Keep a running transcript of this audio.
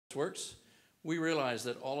works. We realize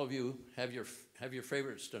that all of you have your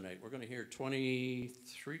favorites tonight. We're going to hear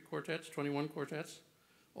 23 quartets, 21 quartets,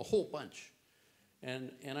 a whole bunch.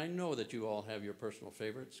 And I know that you all have your personal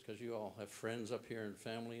favorites because you all have friends up here and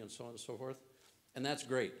family and so on and so forth. And that's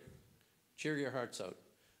great. Cheer your hearts out.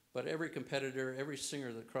 But every competitor, every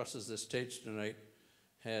singer that crosses this stage tonight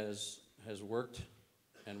has worked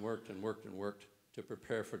and worked and worked and worked to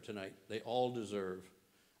prepare for tonight. They all deserve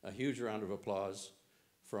a huge round of applause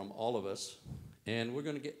from all of us. And we're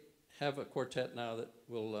going to have a quartet now that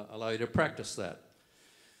will allow you to practice that.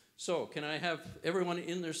 So can I have everyone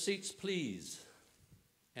in their seats, please?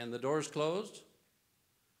 And the doors closed.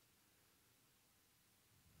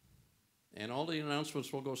 And all the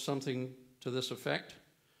announcements will go something to this effect.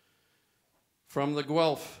 From the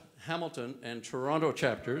Guelph, Hamilton, and Toronto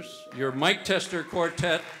chapters, your Mike Tester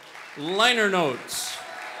Quartet liner notes.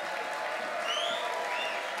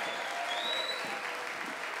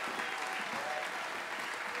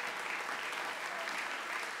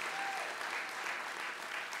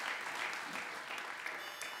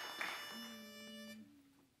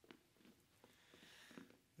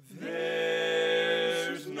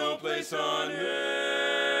 There's no place on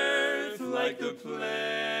earth like the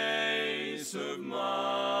place of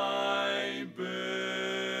my birth.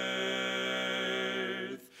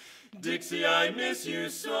 Dixie, I miss you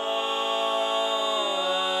so.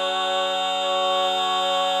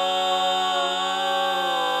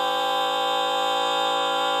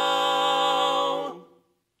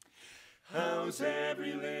 How's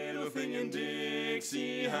every little thing in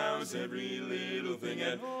Dixie? How's every little thing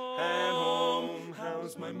at home?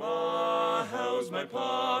 How's my ma? How's my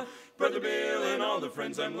pa? Brother Bill and all the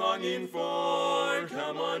friends I'm longing for.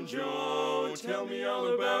 Come on, Joe, tell me all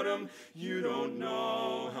about 'em. You don't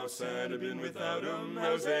know how sad I've been without 'em.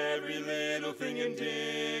 How's every little thing in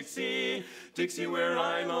Dixie? Dixie, where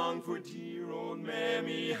I long for dear old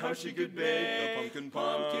Mammy. How she could bake the pumpkin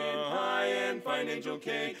pie and fine angel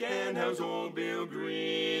cake. And how's old Bill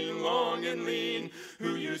Green, long and lean,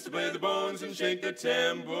 who used to play the bones and shake the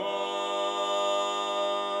tambourine.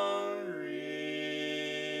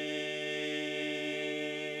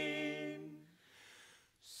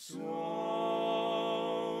 So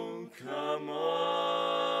come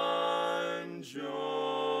on, Joe,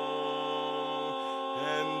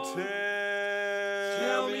 and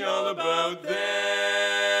tell me all about them.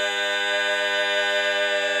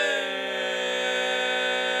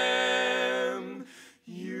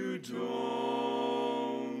 You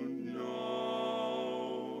don't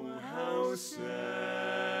know how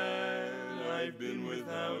sad I've been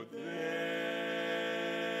without them.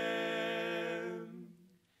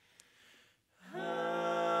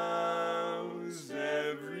 How's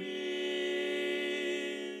every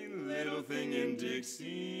little thing in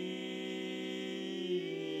Dixie?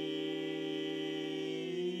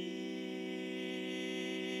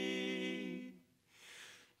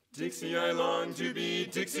 Dixie, I long to be,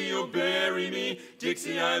 Dixie, oh bury me,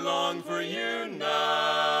 Dixie, I long for you now,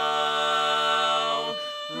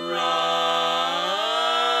 right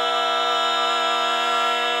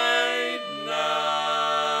now.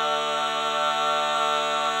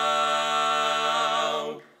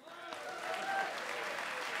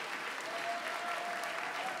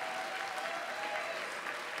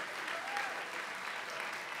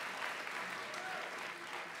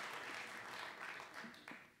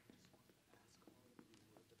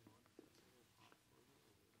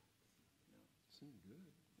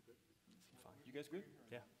 You guys good?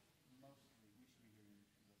 Yeah.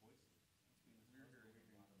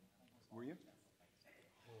 Were you?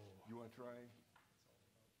 You want to try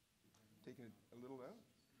taking it a little out?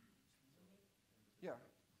 Yeah.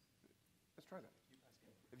 Let's try that.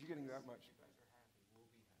 If you're getting that much. I'm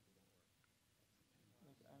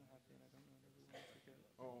happy and I don't know whether we want to get.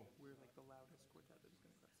 Oh. We're like the loudest quartet that is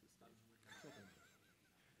going to cross the stage.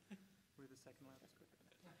 We're the second loudest quartet.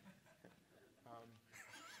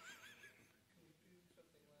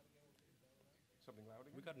 Something loud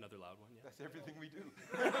again? We got another loud one, yeah. That's everything we do.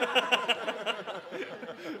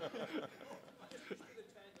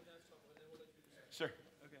 Sure.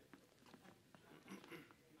 Okay.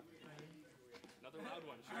 Another loud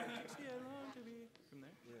one. Dixie, I long to be. From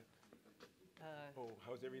there? Yeah. Oh,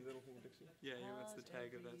 how's every little thing, Dixie? Yeah, he wants the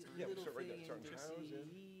tag of that song. Yeah, start right there. Start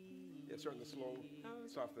start in the slow,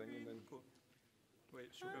 soft thing, and then Cool.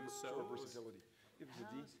 Wait, should we short so? versatility. Give us a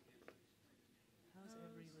D. How's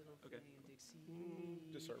every little Okay. thing in Dixie?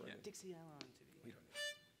 Just start right there. Dixie, I long to be. We don't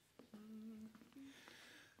need.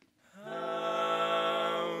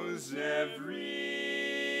 How's every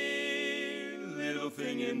little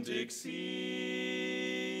thing in Dixie?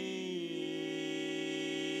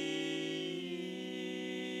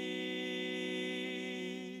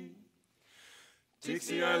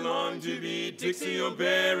 Dixie, I long to be. Dixie, oh,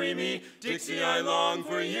 bury me. Dixie, I long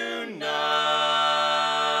for you now.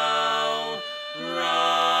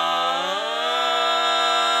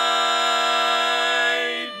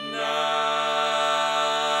 Right now.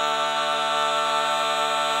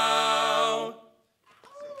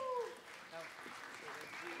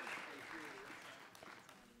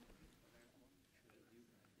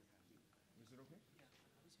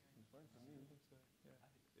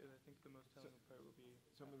 I think the most telling part will be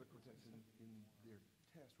Some of the quartets in their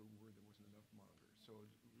test were worried there wasn't enough monitors, so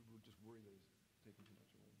we were just worried that it was taking too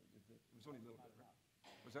much away. But it was only a little bit, right?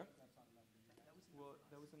 What's that? well,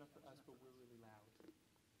 that was enough for us, but we're really loud.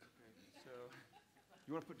 Okay, so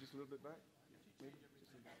You want to put just a little bit back? Maybe? Just a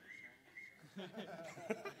little bit.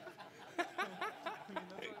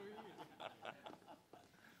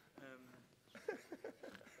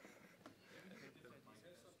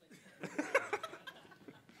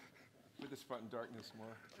 Put the spot in darkness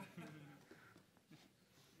more.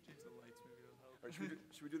 change the lights, maybe it'll help. All right,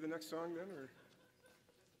 should we do the next song then, or?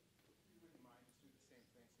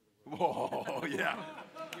 Whoa, yeah.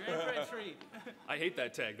 You're in for a treat. I hate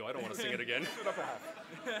that tag, though. I don't want to sing it again.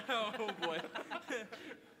 Oh boy.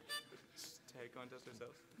 Just tag contest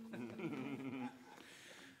ourselves.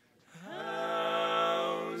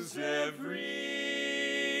 How's every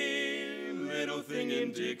little thing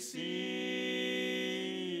in Dixie?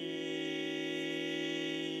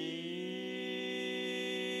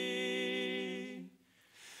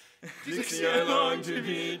 Dixie, I long to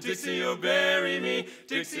be. Dixie, oh, bury me.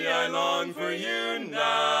 Dixie, I long for you now.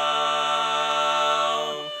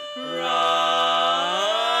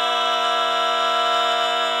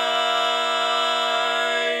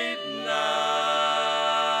 Right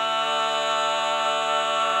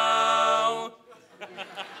now.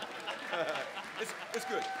 It's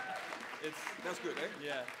good. That's good, eh?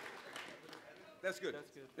 Yeah, That's good. that's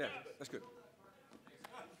good. Yeah, that's good.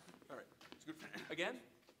 All right, it's good. Again?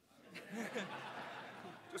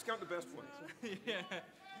 Just count the best ones. Yeah.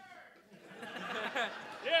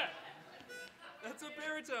 Yeah. That's a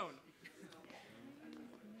baritone.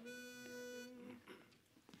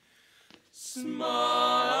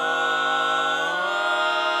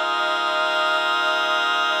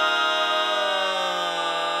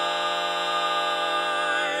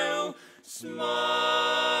 Smile,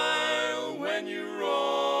 smile when you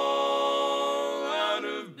roll out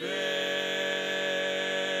of bed.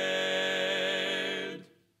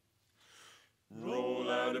 Roll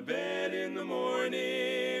out of bed in the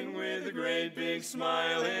morning with a great big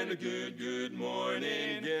smile and a good, good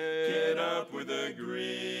morning. Get up with a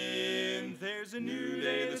grin. There's a new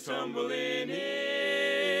day that's tumbling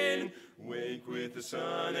in. Wake with the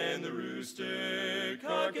sun and the rooster.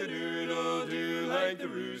 Cock-a-doodle-doo like the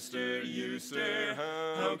rooster you stir.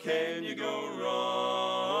 How can you go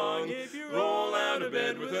wrong if you roll out of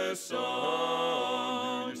bed with a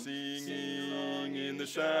song? Do your singing in the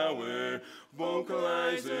shower.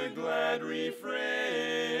 Vocalize a glad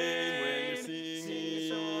refrain. When you're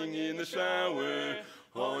singing in the shower,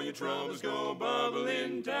 all your troubles go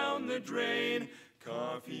bubbling down the drain.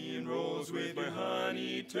 Coffee and rolls with your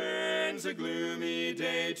honey turns a gloomy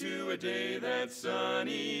day to a day that's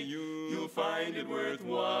sunny. You'll find it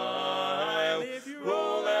worthwhile if you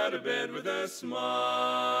roll out of bed with a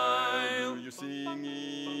smile. Do your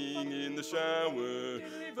singing in the shower.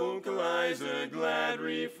 Vocalize a glad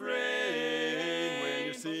refrain. When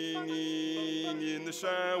you're singing in the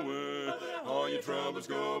shower, all your troubles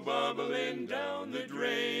go bubbling down the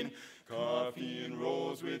drain. Coffee and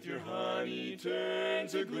rolls with your honey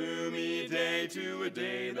turns a gloomy day to a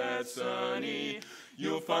day that's sunny.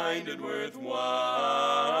 You'll find it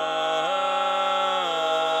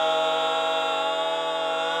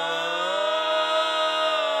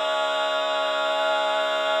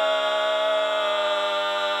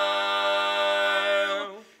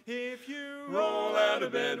worthwhile. If you roll out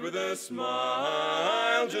of bed with a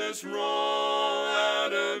smile, just roll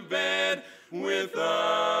out of bed with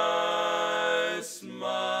a